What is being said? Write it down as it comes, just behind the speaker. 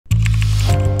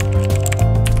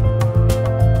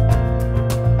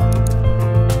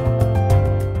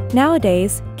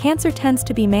Nowadays, cancer tends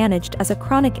to be managed as a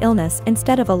chronic illness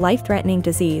instead of a life-threatening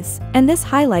disease, and this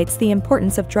highlights the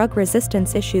importance of drug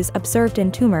resistance issues observed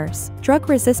in tumors. Drug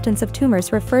resistance of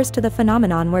tumors refers to the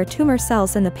phenomenon where tumor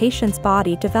cells in the patient's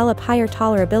body develop higher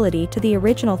tolerability to the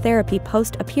original therapy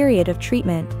post a period of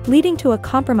treatment, leading to a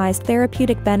compromised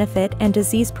therapeutic benefit and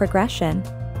disease progression.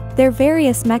 There are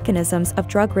various mechanisms of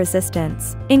drug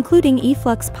resistance, including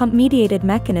efflux pump-mediated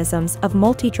mechanisms of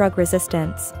multidrug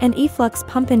resistance and efflux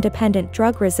pump-independent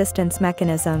drug resistance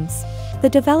mechanisms. The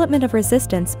development of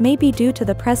resistance may be due to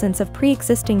the presence of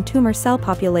pre-existing tumor cell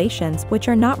populations which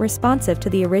are not responsive to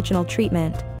the original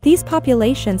treatment. These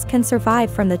populations can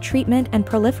survive from the treatment and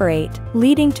proliferate,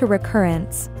 leading to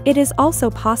recurrence. It is also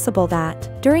possible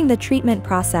that, during the treatment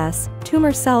process,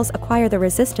 tumor cells acquire the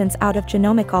resistance out of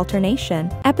genomic alternation,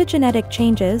 epigenetic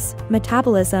changes,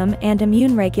 metabolism and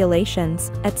immune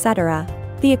regulations, etc.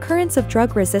 The occurrence of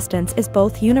drug resistance is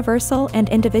both universal and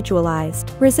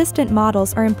individualized. Resistant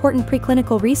models are important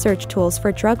preclinical research tools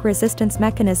for drug resistance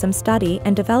mechanism study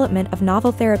and development of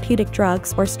novel therapeutic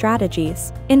drugs or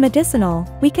strategies. In medicinal,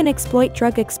 we can exploit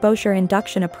drug exposure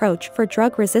induction approach for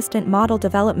drug-resistant model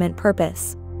development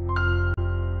purpose.